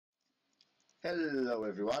Hello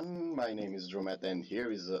everyone, my name is Drewmatth and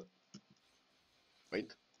here is a...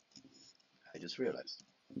 Wait, I just realized.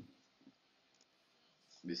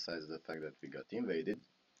 Besides the fact that we got invaded,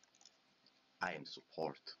 I am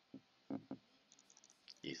support.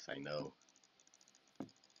 Yes, I know.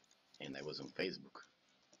 And I was on Facebook.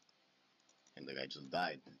 And the guy just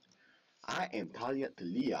died. I am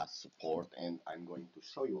TALIYAH support and I'm going to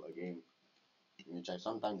show you a game in which I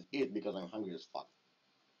sometimes eat because I'm hungry as fuck.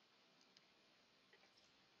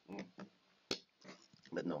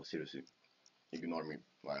 But no, seriously, ignore me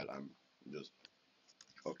while I'm just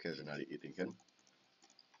occasionally eating him.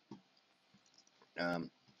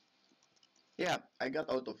 Yeah, I got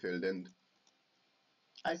autofilled and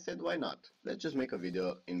I said why not? Let's just make a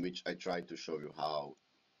video in which I try to show you how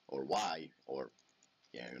or why or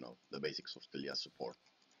yeah, you know, the basics of TALIYAH support.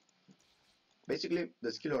 Basically,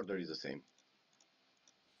 the skill order is the same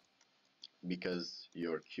because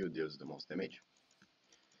your Q deals the most damage.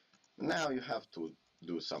 Now you have to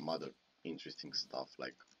do some other interesting stuff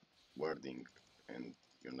like wording and,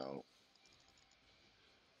 you know,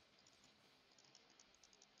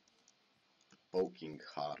 poking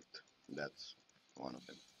hard. That's one of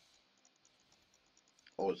them.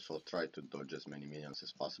 Also try to dodge as many minions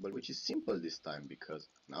as possible, which is simple this time because...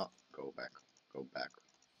 No, go back, go back.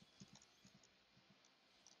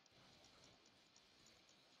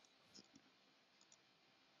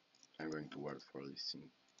 I'm going to word for listening.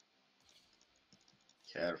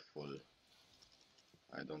 Careful,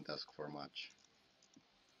 I don't ask for much.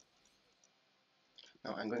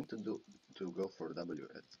 Now I'm going to go for W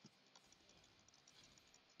at.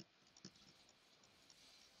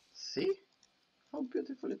 See how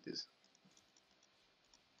beautiful it is.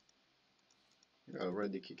 You're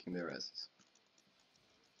already kicking their asses.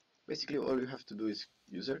 Basically all you have to do is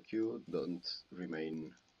use your Q, don't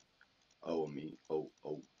remain out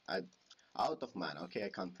of mana, okay, I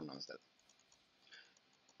can't pronounce that.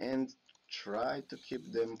 And try to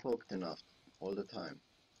keep them poked enough all the time.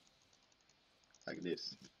 Like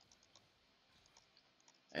this.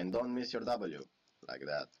 And don't miss your W, like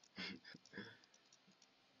that.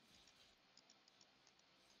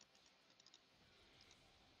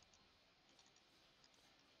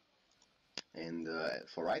 And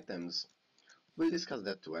for items, we'll discuss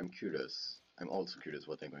that too. I'm curious. I'm also curious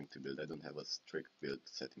what I'm going to build. I don't have a strict build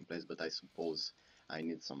set in place, but I suppose I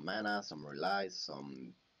need some mana, some relies,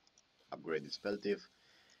 some upgraded spell thief,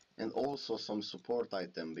 and also some support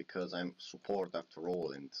item because I'm support after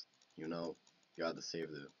all, and you know, you gotta save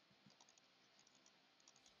the...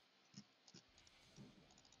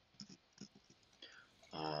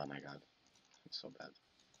 Oh my god, it's so bad.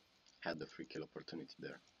 Had the free kill opportunity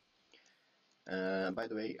there. By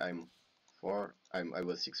the way, I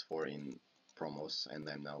was 6-4 in promos and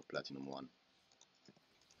I'm now Platinum 1.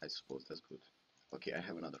 I suppose that's good. Okay, I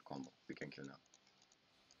have another combo. We can kill now.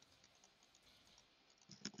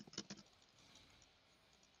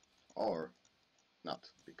 Or not,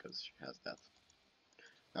 because she has that.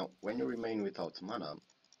 Now, when you remain without mana,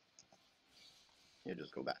 you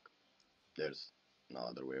just go back. There's no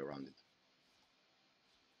other way around it.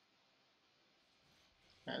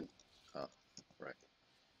 And, right.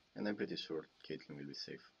 And I'm pretty sure Caitlyn will be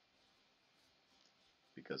safe.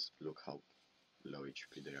 Because look how low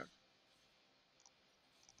HP they are.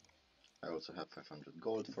 I also have 500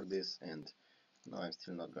 gold for this, and no, I'm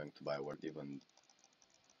still not going to buy a word even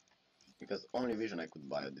because only vision I could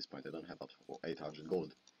buy at this point. I don't have up to 800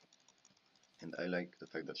 gold, and I like the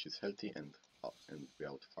fact that she's healthy and we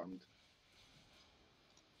out farmed.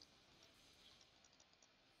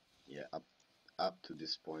 Yeah, up to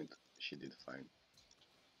this point she did fine.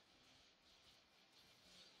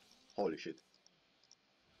 Holy shit,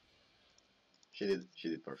 she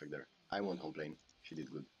did perfect there. I won't complain. She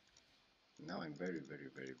did good. Now I'm very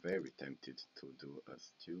tempted to do a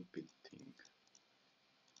stupid thing.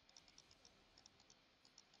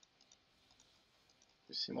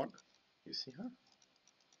 You see Morg? You see her?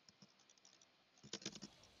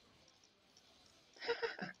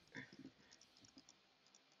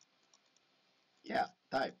 Yeah,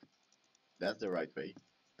 type. That's the right way.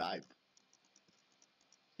 Type.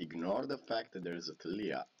 Ignore the fact that there is a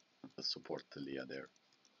TALIYAH, a support TALIYAH there.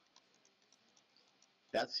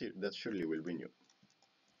 That surely will win you.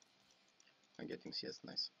 I'm getting CS,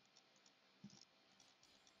 nice.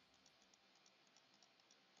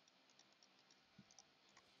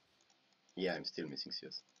 Yeah, I'm still missing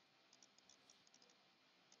CS.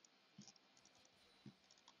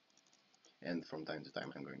 And from time to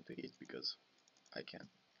time I'm going to eat because I can.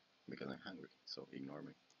 Because I'm hungry, so ignore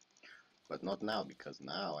me. But not now, because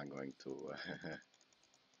now I'm going to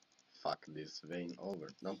fuck this Vayne over.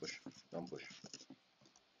 Don't push. Don't push.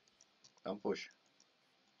 Don't push.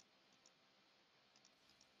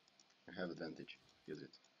 I have advantage. Use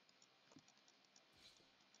it.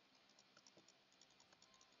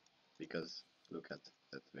 Because look at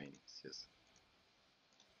that Vayne. Yes.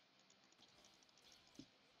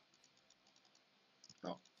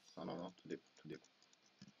 No. No, no, no. Too deep. Too deep.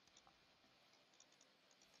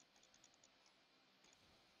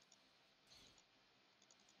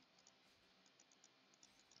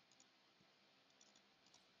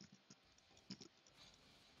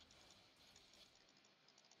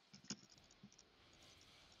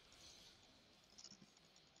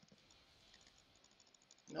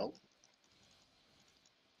 No.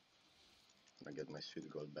 I get my sweet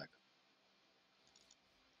gold back.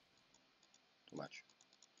 Too much.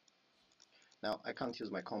 Now I can't use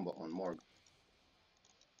my combo on Morg.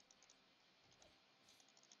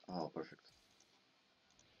 Oh, perfect.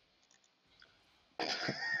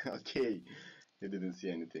 Okay, you didn't see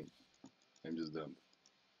anything. I'm just dumb.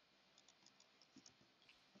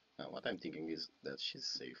 Now what I'm thinking is that she's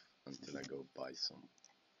safe until I go buy some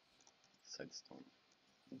sidestone.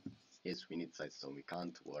 Yes, we need sidestone. We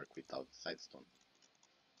can't work without sidestone.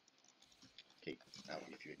 Okay, now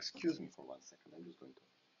if you excuse me for 1 second, I'm just going to...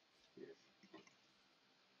 Yes.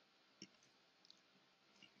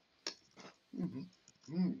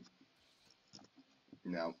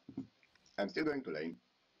 Now, I'm still going to lane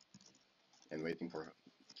and waiting for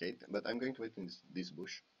Kate, but I'm going to wait in this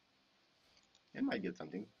bush and might get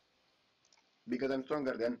something because I'm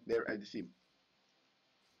stronger than their IDC.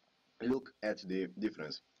 Look at the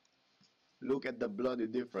difference. Look at the bloody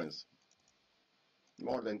difference.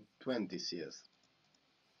 More than 20 CS.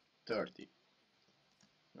 30.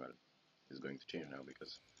 Well, it's going to change now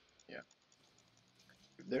because, yeah.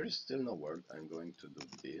 If there is still no word, I'm going to do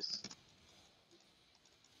this.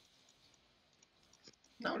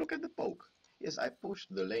 Now look at the poke. Yes, I pushed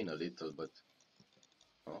the lane a little, but...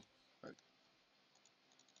 Oh, right.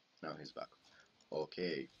 Now he's back.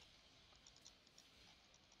 Okay.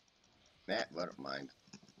 Never mind.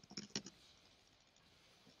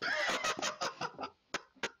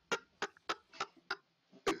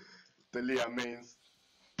 TALIYAH mains.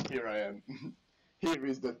 Here I am. Here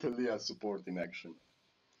is the TALIYAH support in action.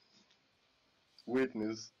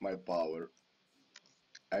 Witness my power.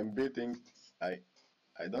 I'm beating...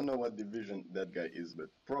 I don't know what division that guy is, but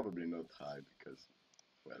probably not high because,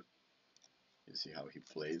 well, you see how he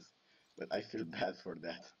plays. But I feel bad for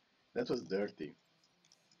that. That was dirty.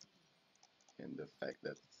 And the fact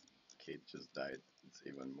that Kate just died, it's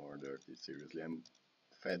even more dirty. Seriously, I'm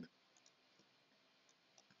fed.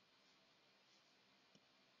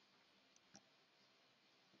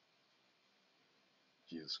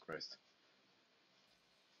 Jesus Christ.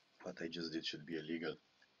 What I just did should be illegal.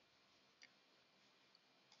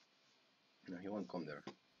 No, he won't come there.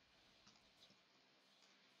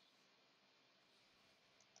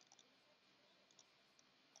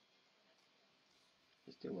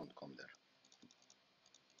 He still won't come there.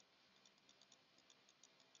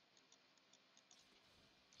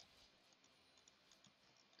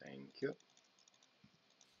 Thank you.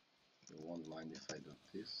 You won't mind if I do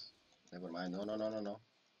this. Never mind. No, no, no, no, no.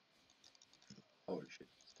 Holy shit.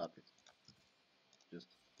 Stop it. Just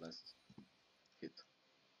last hit.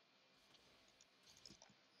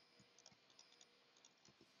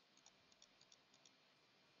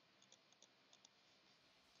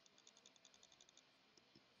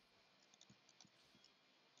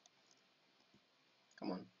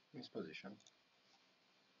 Come on. Miss position.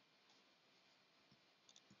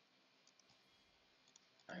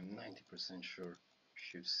 I'm 90% sure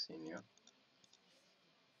she's seen you.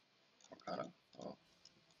 Okada? Oh.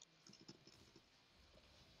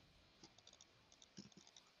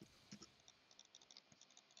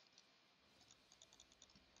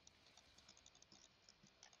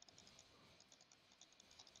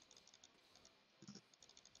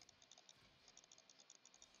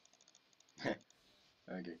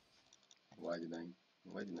 Okay. Why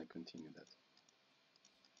didn't I continue that?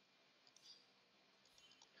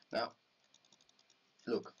 Now,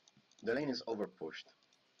 look, the lane is overpushed.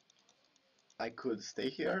 I could stay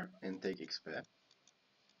here and take XP,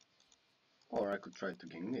 or I could try to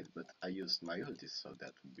gain mid, but I used my ulti, so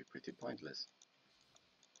that would be pretty pointless.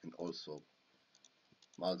 And also,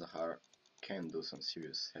 Malzahar can do some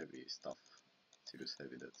serious heavy stuff. Serious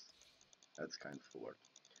heavy, that's kind of a word.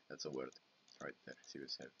 That's a word, right there,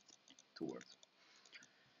 serious heavy. 2 words.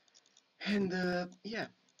 And yeah.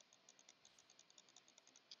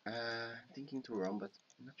 Thinking to run, but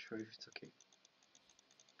I'm not sure if it's okay.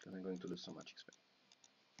 Because I'm going to lose so much XP.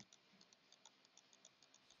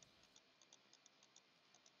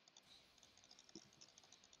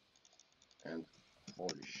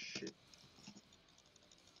 Holy shit.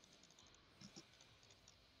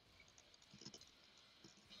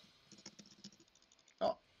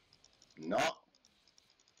 Oh, no!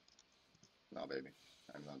 No, baby,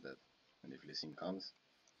 I'm not dead. And if Lee comes,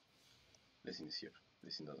 Lee is here. Lee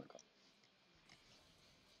doesn't come.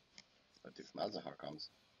 But if Malzahar comes,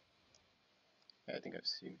 yeah, I think I've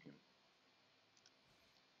seen him.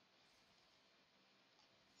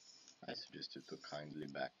 I suggest you to kindly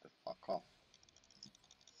back the fuck off.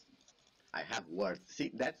 I have words. See,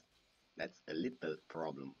 that's a little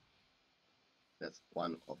problem. That's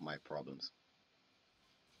one of my problems.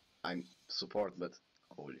 I'm support, but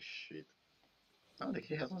holy shit. Oh,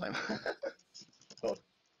 he has time. Oh.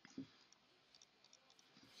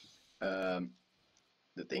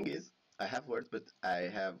 The thing is, I have words, but I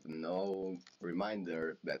have no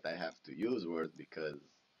reminder that I have to use words because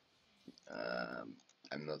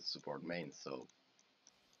I'm not support main, so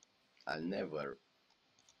I'll never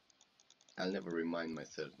remind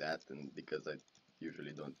myself that, and because I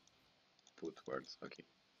usually don't put words. Okay.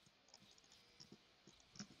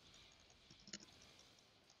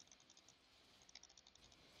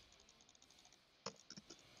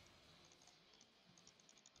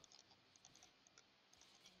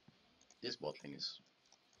 This bot lane is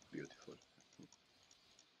beautiful.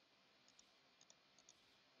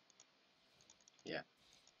 Yeah.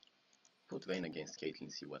 Put Vayne against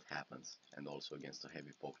Caitlyn, see what happens. And also against a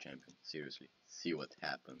heavy poke champion. Seriously, see what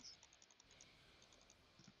happens.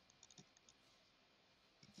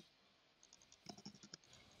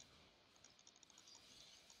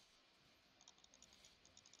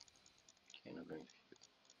 Okay, not going to hit.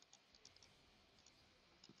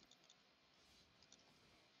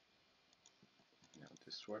 Now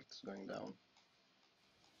this sword's going down.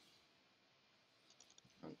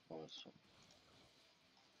 And also...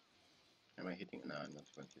 Am I hitting? No, I'm not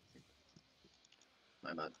going to hit.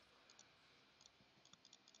 My bad.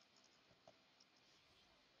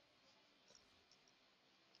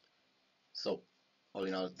 So, all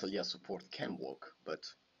in all, TALIYAH support can work, but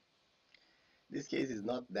this case is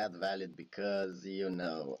not that valid because, you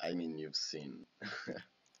know, I mean, you've seen.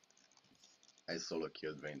 I solo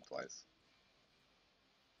killed Vayne twice.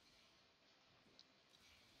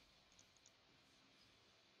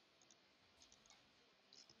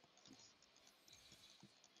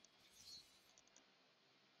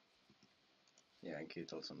 Yeah, and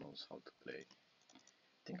Kate also knows how to play.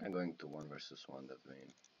 I think I'm going to 1 versus 1 that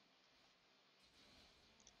Vayne.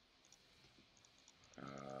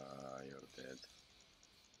 You're dead.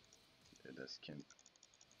 Dead as can.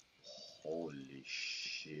 Holy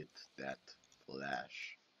shit, that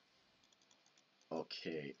flash.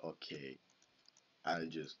 Okay, okay. I'll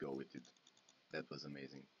just go with it. That was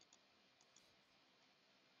amazing.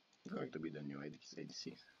 Going to be the new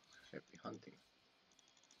ADC. Happy hunting.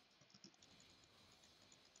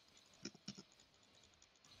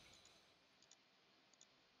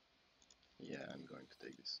 Yeah, I'm going to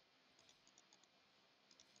take this.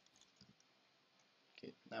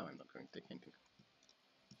 Okay, now I'm not going to take anything.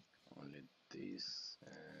 Only this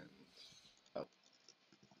and... oh,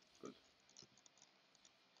 good.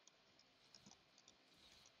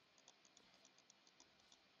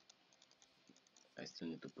 I still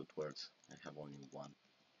need to put words. I have only one.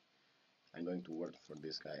 I'm going to word for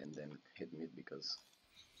this guy and then hit mid because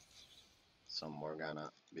some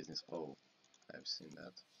Morgana business. Oh, I've seen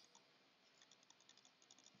that.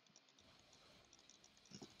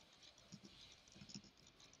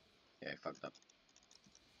 Yeah, I fucked up.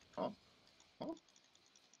 Oh, oh.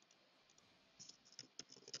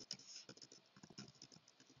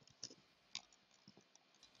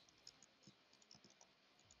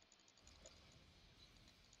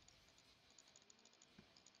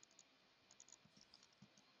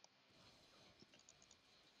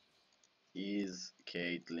 Is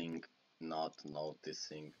Caitlyn not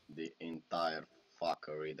noticing the entire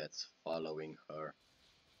fuckery that's following her?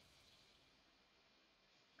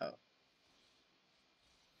 Oh.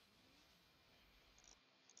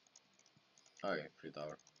 Okay, free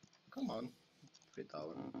tower. Come on, free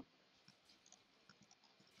tower.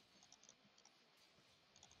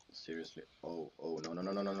 Seriously. Oh, oh, no, no,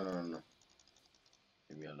 no, no, no, no, no, no.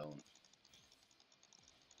 Leave me alone.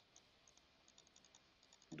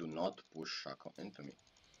 Do not push Shako into me.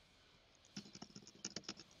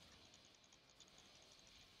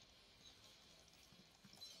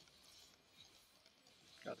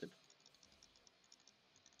 Got it.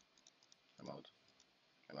 I'm out.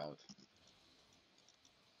 I'm out.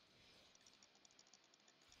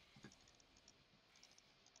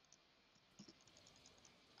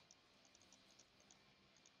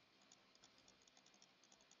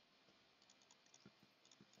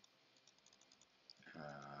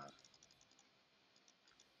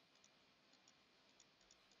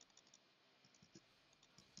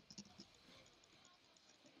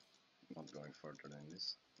 not going further than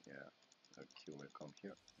this. Yeah, a Q will come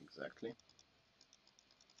here. Exactly.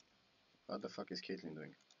 What the fuck is Caitlyn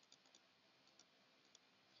doing?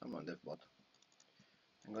 Someone dev bot.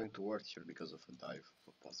 I'm going to ward here because of a dive,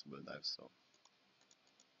 a possible dive, so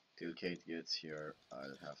till Kate gets here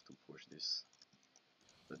I'll have to push this.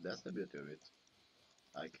 But that's the beauty of it.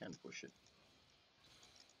 I can push it.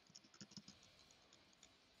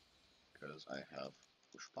 Because I have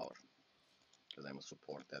push power. Because I'm a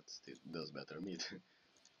support that still does better mid.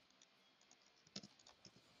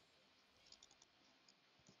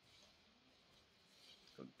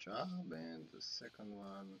 Good job, and the second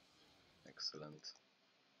one, excellent.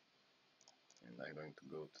 And I'm going to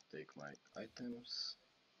go to take my items,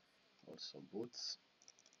 also boots.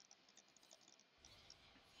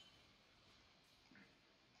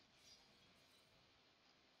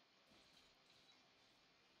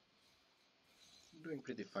 Doing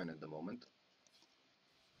pretty fine at the moment.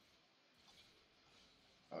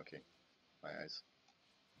 Okay, my eyes.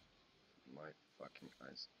 My fucking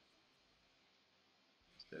eyes.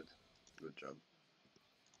 It's dead. Good job.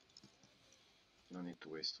 No need to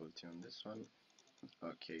waste ulti on this one.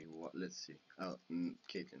 Okay, what? Let's see. Oh,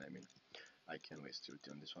 Caitlyn, I mean. I can waste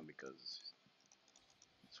ulti on this one because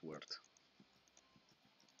it's worth.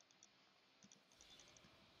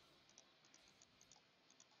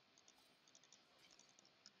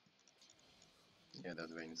 Yeah,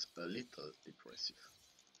 that Vayne's a little depressive.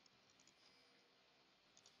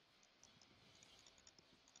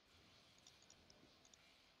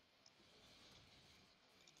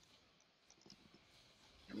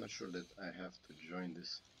 I'm not sure that I have to join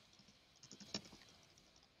this.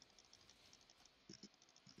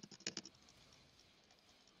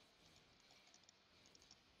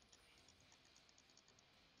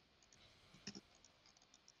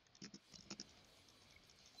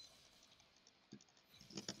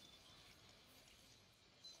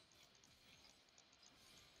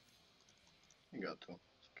 You got to.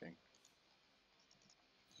 It's okay.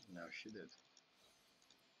 Now she did.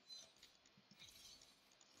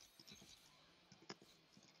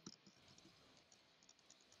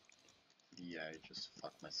 Yeah, I just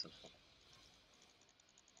fucked myself up.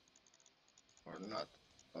 Or not.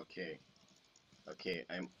 Okay. Okay,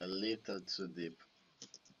 I'm a little too deep.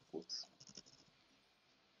 Oops.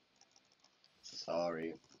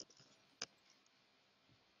 Sorry.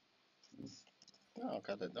 No,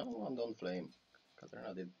 don't flame.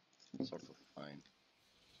 Katarina did sort of fine.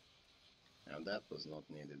 And that was not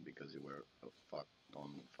needed because you were a fuck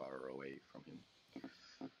on far away from him.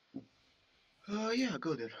 Yeah,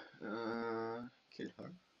 go there. Kill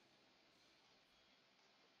her.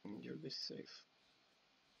 And you'll be safe.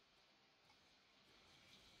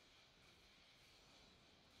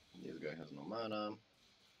 This guy has no mana.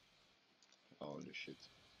 Holy shit.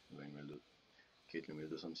 Caitlyn will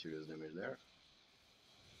do some serious damage there.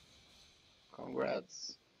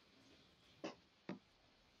 Congrats!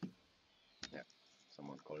 Yeah,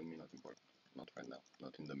 someone calling me, not important. Not right now.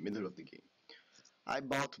 Not in the middle of the game. I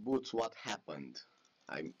bought boots, what happened?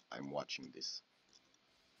 I'm watching this.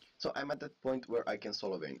 So I'm at that point where I can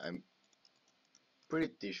solo Vayne. I'm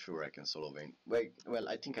pretty sure I can solo Vayne. Well,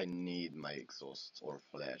 I think I need my exhaust or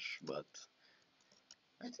flash, but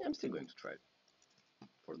I think I'm still going to try it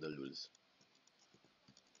for the lulz.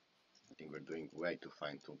 I think we're doing way too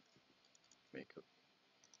fine to make a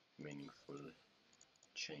meaningful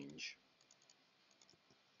change.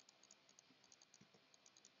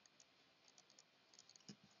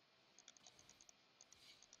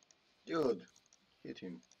 Dude, hit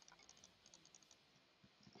him.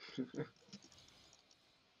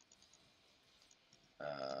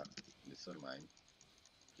 These are mine,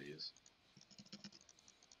 please.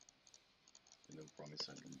 Didn't promise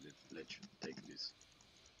I can let you take this.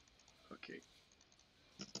 Okay.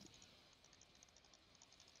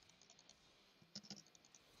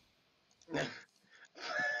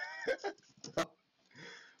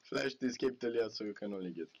 Flash to escape TALIYAH so you can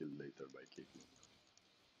only get killed later by Caitlyn.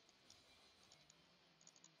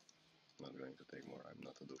 Not going to take more, I'm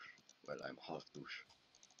not a douche. Well, I'm half douche.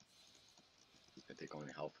 I take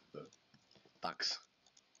only half of the tax.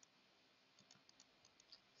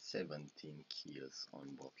 17 kills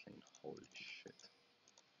on bot lane, holy shit.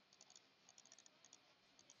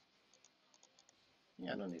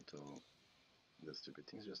 Yeah, I don't need to do stupid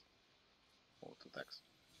things, just auto tax.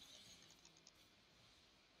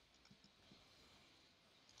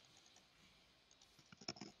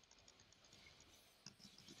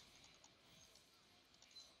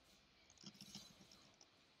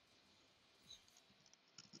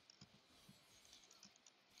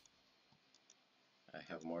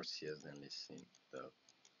 I have more CS than Lee Sin, though.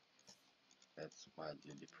 That's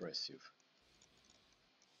mildly depressive.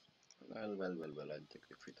 Well, I'll take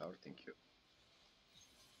the free tower, thank you.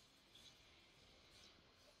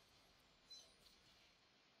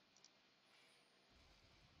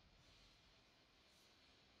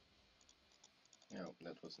 Yeah,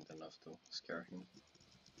 that wasn't enough to scare him.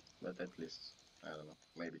 But at least, I don't know,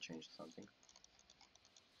 maybe changed something.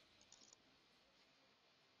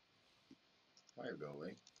 Why you go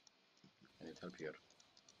away? I need help here.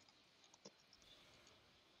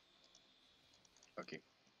 Okay,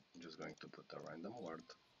 I'm just going to put a random word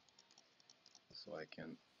so I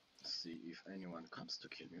can see if anyone comes to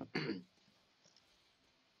kill me.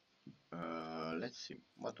 Let's see,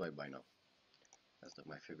 what do I buy now? That's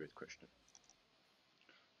my favorite question.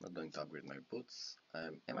 I'm not going to upgrade my boots.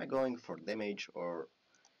 Am I going for damage or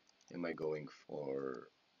am I going for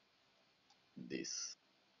this?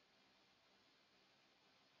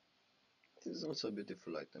 This is also a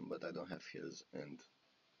beautiful item, but I don't have heals and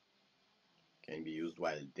can be used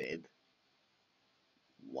while dead.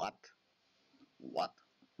 What? What?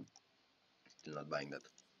 Still not buying that.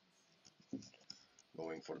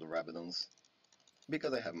 Going for the Rabadons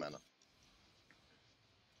because I have mana.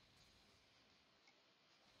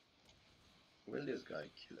 Will this guy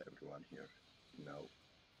kill everyone here? No.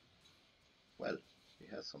 Well, he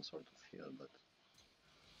has some sort of heal, but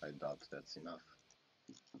I doubt that's enough.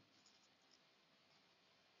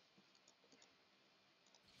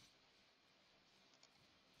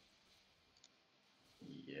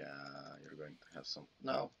 Yeah, you're going to have some...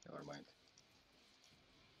 No, never mind.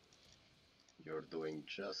 You're doing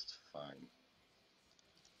just fine.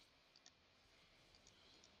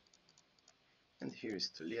 And here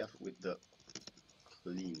is TALIYAH with the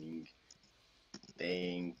cleaning.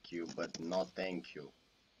 Thank you, but no thank you.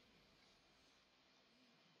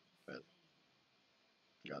 Well,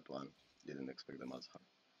 got one. Didn't expect the Mazhar.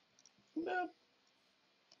 No.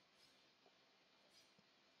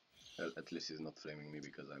 Well, at least he's not flaming me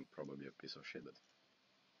because I'm probably a piece of shit, but...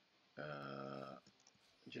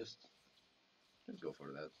 Just go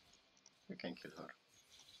for that. You can kill her.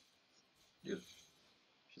 Dude,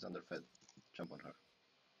 she's underfed. Jump on her.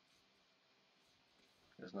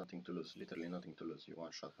 There's nothing to lose, literally nothing to lose. You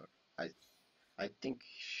one-shot her. I think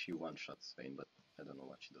she one-shots Vayne, but I don't know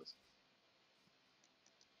what she does.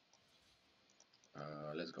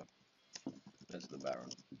 Let's go. Let's do Baron.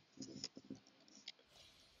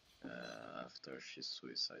 After she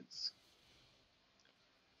suicides.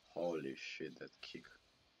 Holy shit, that kick.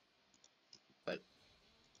 But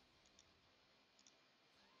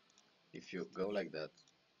if you go like that,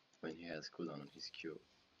 when he has cooldown on his Q,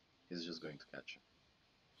 he's just going to catch him.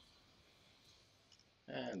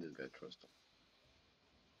 And this guy throws to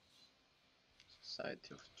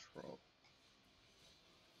Society of Troll.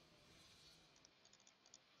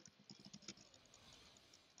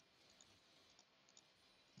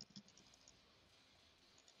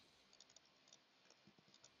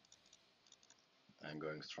 I'm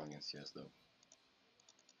going strong in CS though.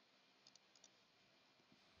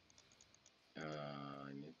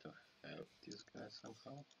 I need to help this guy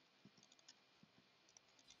somehow.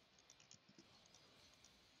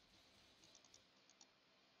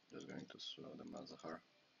 Just going to slow the Mazahar.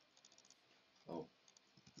 Oh.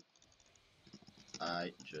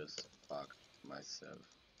 I just fucked myself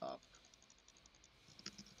up.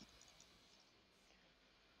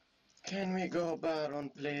 Can we go Baron,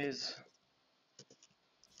 please?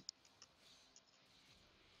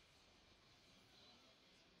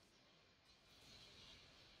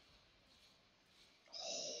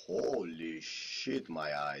 Holy shit,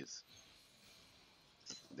 my eyes.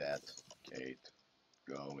 That Kate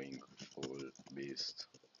going full beast.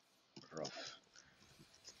 Rough.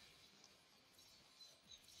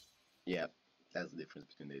 Yeah, that's the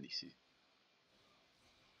difference between the ADC.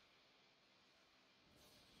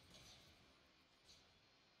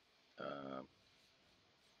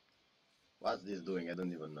 What's this doing? I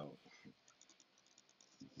don't even know.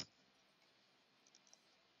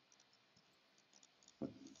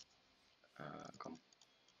 Come.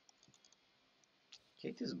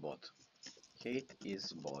 Kate is bot. Kate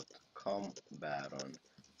is bot. Come Baron.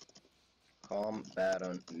 Come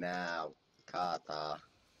Baron now.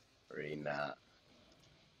 Katarina.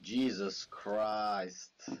 Jesus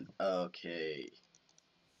Christ. Okay.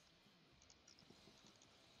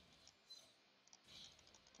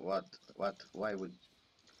 What? Why would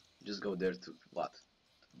you just go there to what?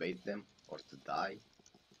 To bait them or to die?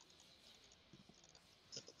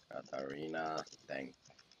 Katarina,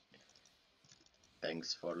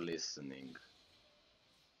 thanks for listening.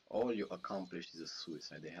 All you accomplished is a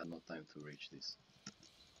suicide. They had no time to reach this.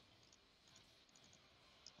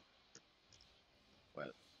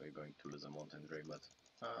 Well, we're going to lose a mountain drake, but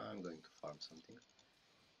I'm going to farm something.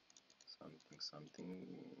 I'm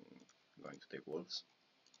going to take wolves.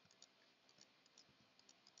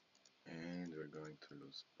 And we're going to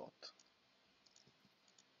lose bot.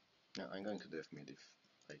 Now I'm going to def mid if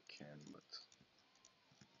I can, but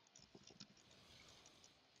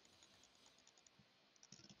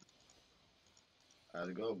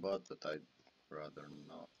I'll go bot, but I'd rather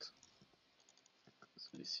not, because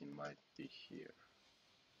Lee Sin might be here.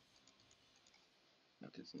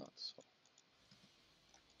 But it's not, so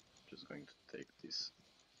just going to take this.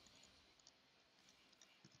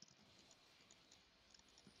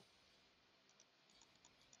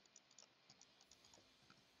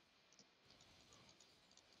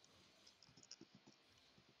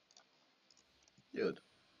 Dude,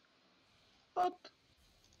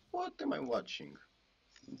 what am I watching?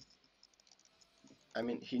 I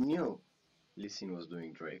mean, he knew Lee Sin was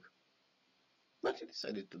doing Drake, but he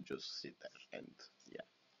decided to just sit there and, yeah,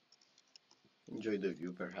 enjoy the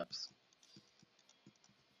view perhaps.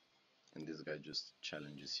 And this guy just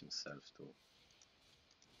challenges himself to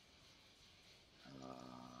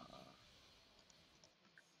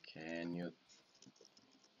can you?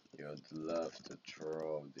 You'd love to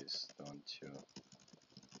throw this, don't you?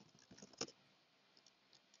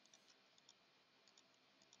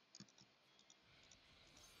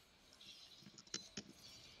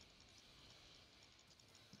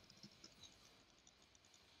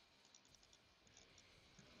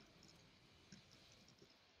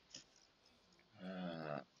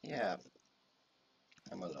 Yeah,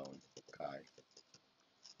 I'm alone, Kai.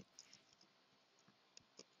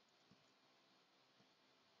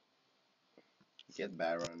 Get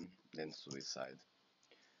Baron, then Suicide.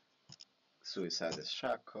 Suicide is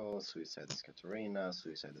Shaco, Suicide is Katarina,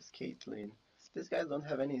 Suicide is Caitlyn. These guys don't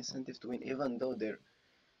have any incentive to win, even though their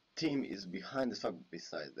team is behind the fuck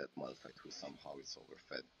besides that Malphite who somehow is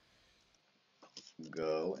overfed.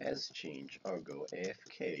 Go as Change or go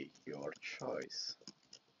AFK, your choice.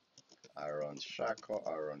 Around Shaco,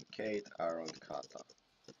 around Kate, around Kata.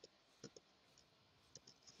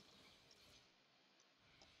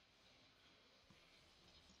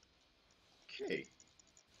 Okay,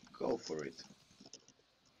 go for it.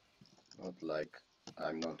 Not like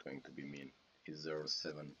I'm not going to be mean. He's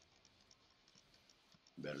 07.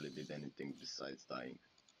 Barely did anything besides dying.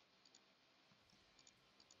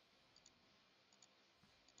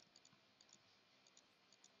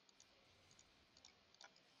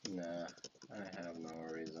 Nah, I have no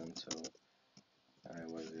reason to. I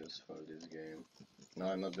was useful this game. No,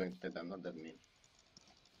 I'm not going to that. I'm not that mean.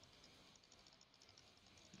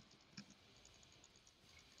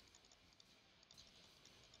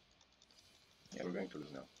 Yeah, we're going to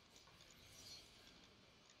lose now.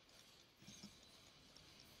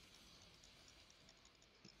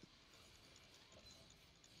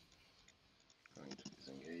 Going to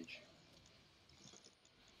disengage.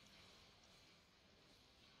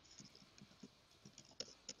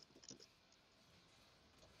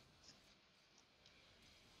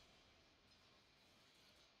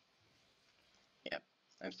 Yeah,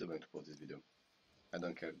 I'm still going to post this video. I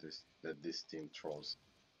don't care that this team trolls.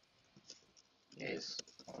 Yes,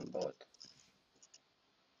 on bot.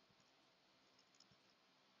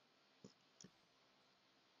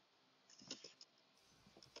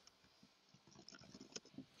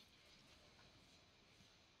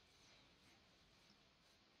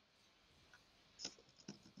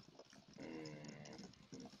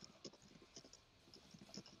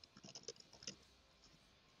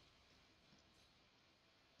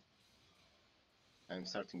 I'm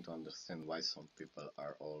starting to understand why some people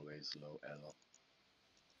are always low elo.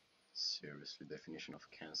 Seriously, definition of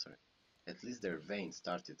cancer. At least their vein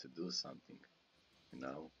started to do something, you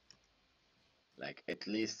know? Like, at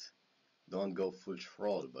least don't go full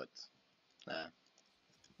troll, but nah.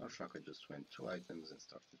 Our Shaka just went 2 items and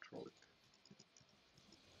started trolling.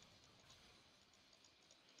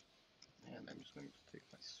 And I'm just going to take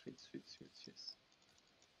my sweet.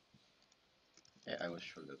 Yeah, I was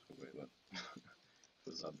sure that we were going it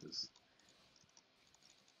was obvious.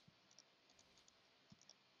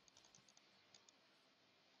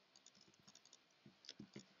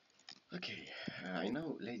 Okay, I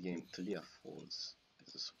know late game TALIYAH falls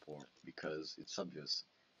as a support because it's obvious.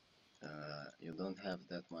 You don't have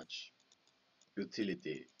that much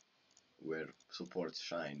utility where supports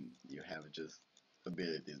shine. You have just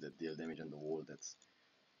abilities that deal damage on the wall that's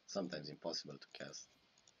sometimes impossible to cast.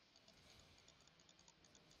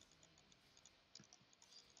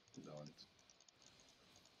 Don't.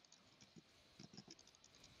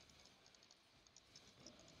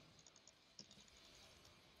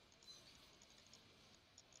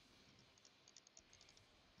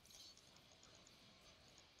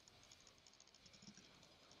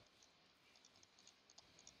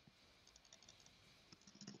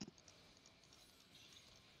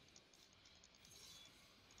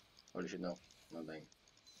 Holy shit, no. Not dying.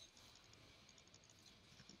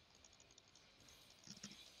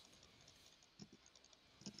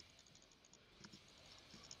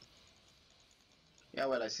 Yeah,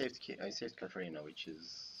 well, I saved Katarina, which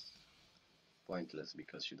is pointless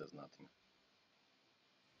because she does nothing.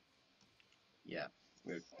 Yeah,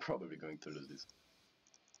 we're probably going to lose this.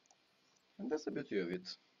 And that's the beauty of it.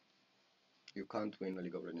 You can't win a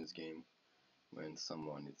League of Legends game when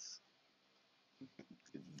someone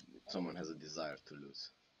has a desire to lose.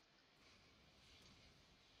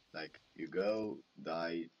 Like, you go,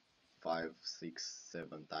 die 5, 6,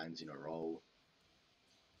 7 times in a row,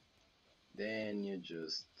 then you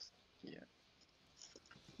just, yeah,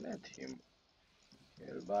 let him.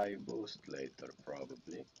 He'll buy boost later,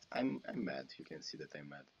 probably. I'm mad, you can see that I'm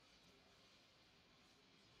mad.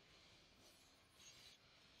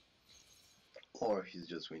 Or he's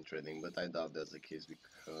just win trading, but I doubt that's the case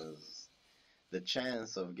because the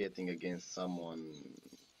chance of getting against someone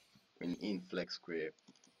in flex square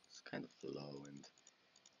is kind of low, and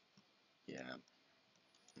yeah,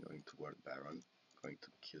 I'm going toward Baron. Going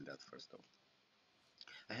to kill that first though.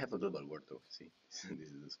 I have a global ward though, see? This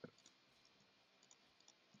is the spell.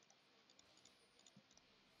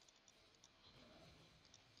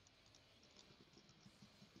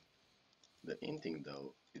 The inting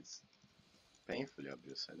though, it's painfully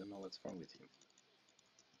obvious. I don't know what's wrong with him.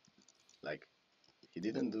 Like, he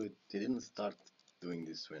didn't start doing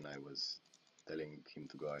this when I was telling him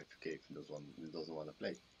to go AFK if he doesn't want to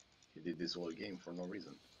play. He did this whole game for no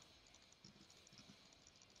reason.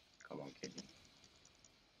 Come on, kill him.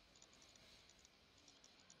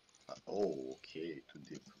 Oh, okay, too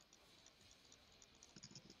deep.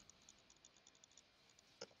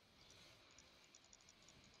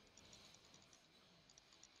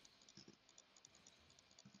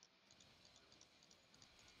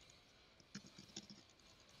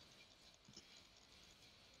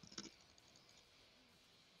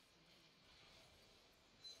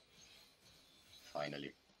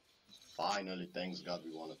 Finally. Finally, thanks God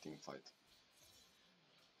we won a team fight.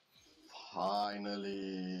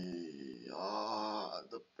 Finally! Ah,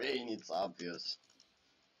 the pain, it's obvious.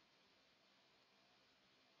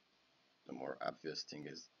 The more obvious thing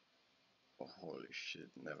is... Oh, holy shit,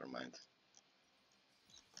 never mind.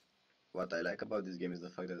 What I like about this game is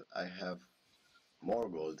the fact that I have more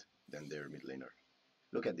gold than their mid laner.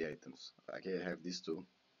 Look at the items. Okay, I have these two.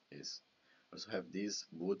 Yes. I also have these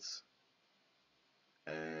boots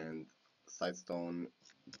and sidestone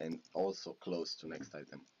and also close to next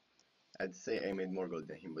item. I'd say I made more gold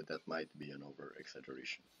than him, but that might be an over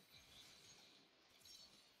exaggeration.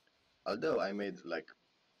 Although I made like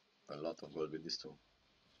a lot of gold with these two.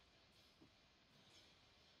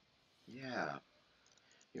 Yeah,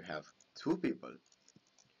 you have two people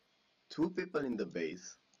in the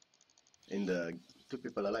base, in the two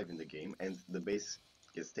people alive in the game, and the base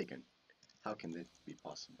gets taken. How can that be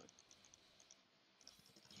possible?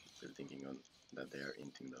 Still thinking on that they are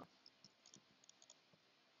inting though.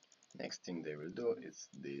 Next thing they will do is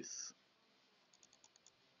this.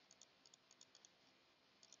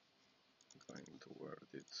 Going to word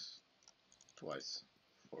it twice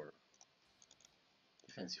for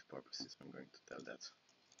defensive purposes. I'm going to tell that.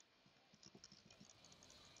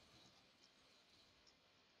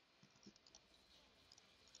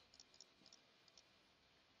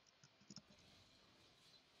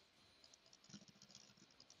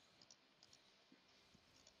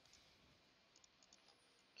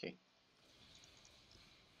 Okay.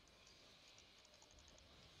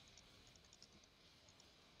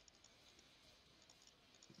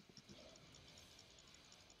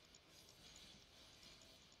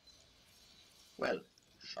 Well,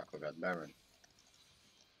 Shaco got Baron.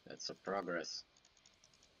 That's a progress.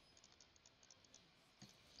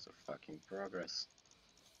 It's a fucking progress.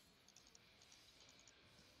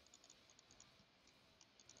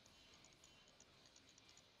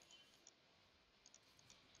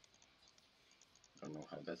 Don't know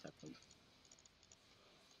how that happened.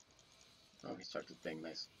 Oh, he started playing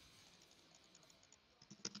nice.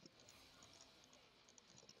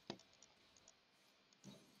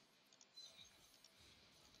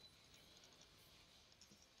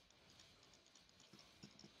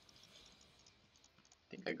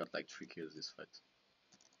 I think I got like 3 kills this fight.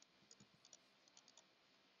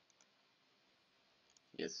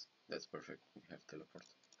 Yes, that's perfect. We have teleport.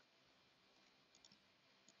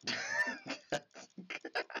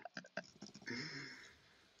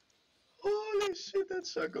 Holy shit, that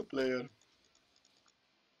Shaco player.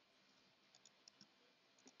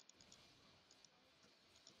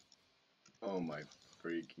 Oh my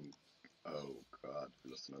freaking... Oh god,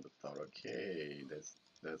 we lost towers to another tower. Okay,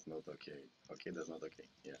 that's not okay. Okay, that's not okay.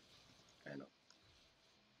 Yeah, I know.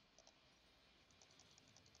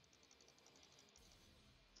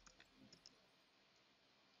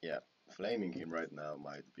 Yeah, flaming him right now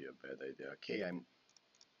might be a bad idea. Okay, I'm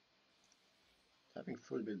having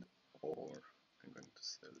full build, or I'm going to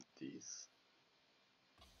sell this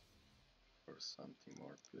for something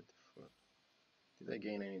more beautiful. Did I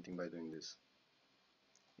gain anything by doing this?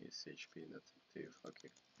 Yes, HP, that's active. Okay,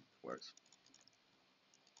 works.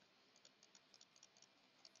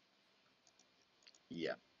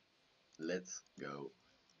 Yeah, let's go.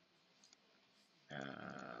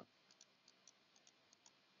 Uh,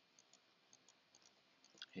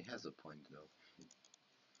 he has a point though.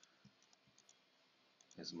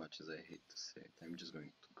 As much as I hate to say it, I'm just going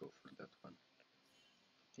to go for that one.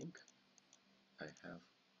 I think I have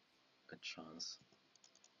a chance of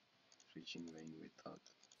reaching Vayne without.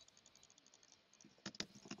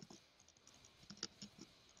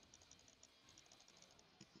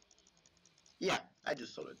 Yeah, I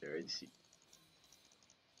just saw it there, ADC.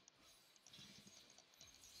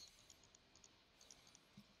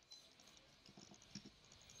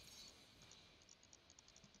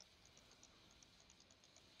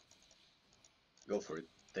 Go for it.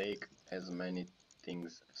 Take as many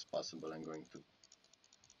things as possible. I'm going to.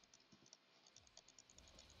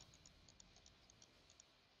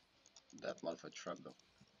 That Malphite trap though.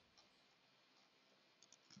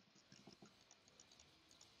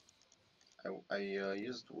 I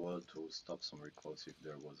used wall to stop some recalls if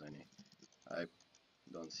there was any. I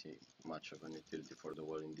don't see much of an utility for the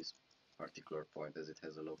wall in this particular point as it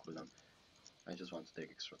has a low cooldown. I just want to take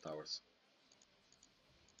extra towers.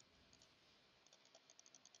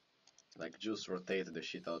 Like just rotate the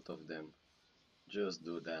shit out of them. Just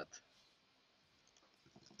do that.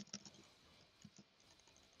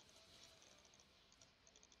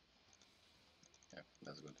 Yeah,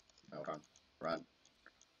 that's good. Now run. Run.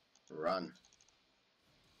 Run.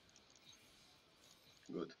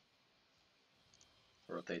 Good.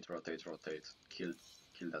 Rotate, rotate, rotate. Kill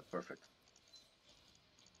that. Perfect.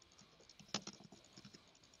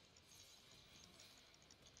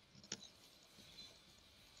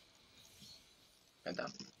 Penta.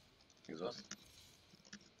 Exhaust.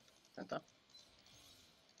 Penta.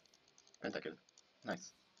 Pentakill.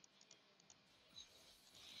 Nice.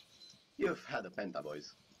 You've had a penta,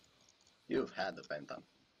 boys. You've had a penta.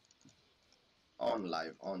 On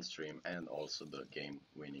live, on stream, and also the game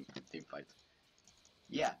winning team fight.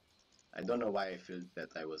 Yeah, I don't know why I feel that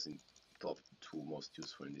I was in top 2 most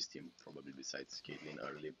useful in this team, probably besides Caitlyn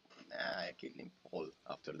early. Caitlyn Paul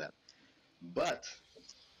after that. But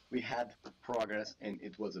we had progress and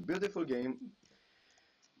it was a beautiful game.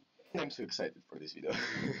 And I'm so excited for this video.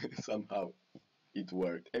 Somehow it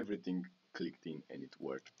worked, everything clicked in and it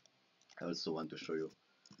worked. I also want to show you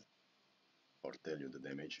or tell you the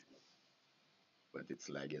damage, but it's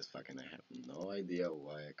laggy as fuck and I have no idea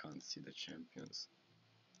why I can't see the champions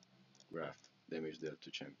graph. Damage dealt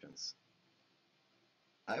to champions.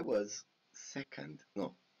 I was second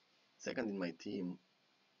in my team.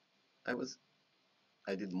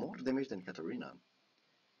 I did more damage than Katarina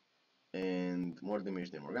and more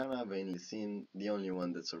damage than Morgana, Vayne, Lee Sin. The only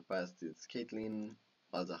one that surpassed is Caitlyn,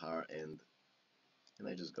 Malzahar, and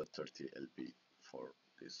I just got 30 LP for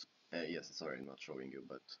this. Yes, sorry, I'm not showing you,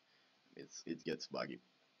 but it gets buggy.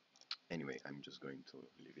 Anyway, I'm just going to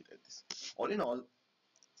leave it at this. All in all,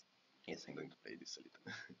 yes, I'm going to play this a little.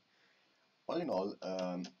 All in all,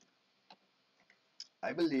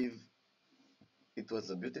 I believe it was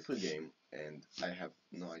a beautiful game, and I have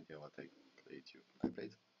no idea what I played you. I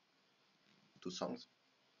played 2 songs.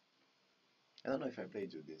 I don't know if I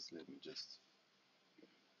played you this.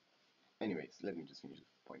 Anyways, let me just finish the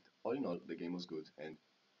point. All in all, the game was good, and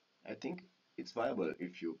I think it's viable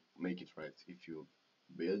if you make it right, if you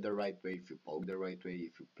build the right way, if you poke the right way,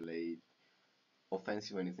 if you play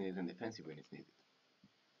offensive when it's needed and defensive when it's needed.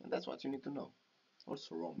 And that's what you need to know.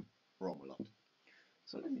 Also roam a lot.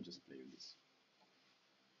 So let me just play with this.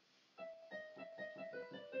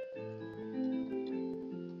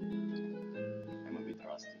 I'm a bit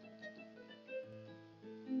rusty.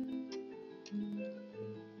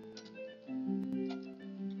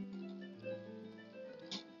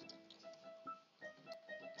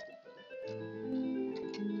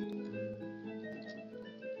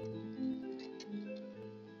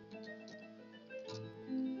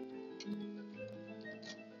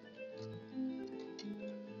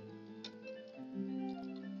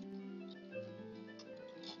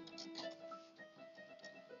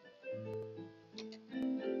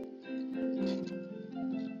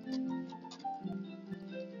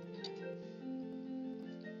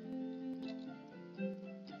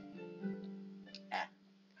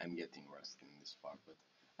 interested in this part, but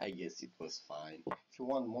I guess it was fine. If you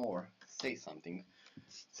want more, say something,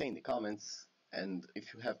 say in the comments, and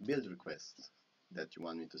if you have build requests that you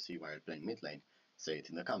want me to see while playing mid lane, say it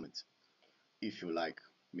in the comments. If you like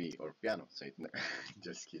me or piano, say it in the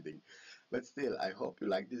just kidding. But still, I hope you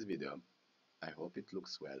like this video. I hope it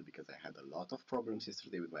looks well, because I had a lot of problems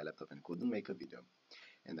yesterday with my laptop and couldn't make a video.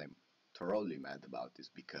 And I'm thoroughly mad about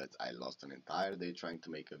this, because I lost an entire day trying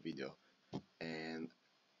to make a video. And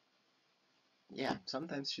yeah,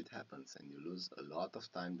 sometimes shit happens and you lose a lot of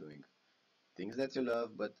time doing things that you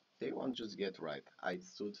love, but they won't just get right. I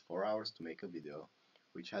stood 4 hours to make a video,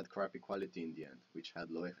 which had crappy quality in the end, which had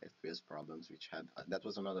low FPS problems, which had, that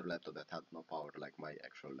was another laptop that had no power like my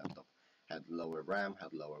actual laptop. Had lower RAM,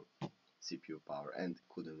 had lower CPU power, and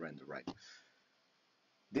couldn't render right.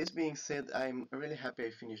 This being said, I'm really happy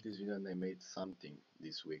I finished this video and I made something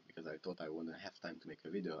this week, because I thought I wouldn't have time to make a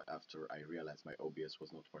video after I realized my OBS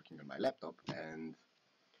was not working on my laptop, and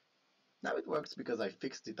now it works because I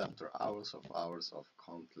fixed it after hours of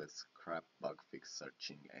countless crap bug fix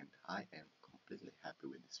searching, and I am completely happy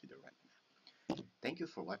with this video right now. Thank you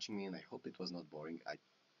for watching me, and I hope it was not boring. I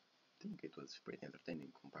think it was pretty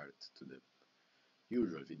entertaining compared to the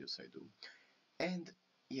usual videos I do. And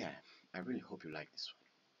yeah, I really hope you like this one.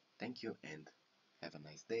 Thank you, and have a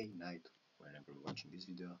nice day, night, whenever you're watching this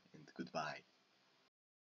video, and goodbye.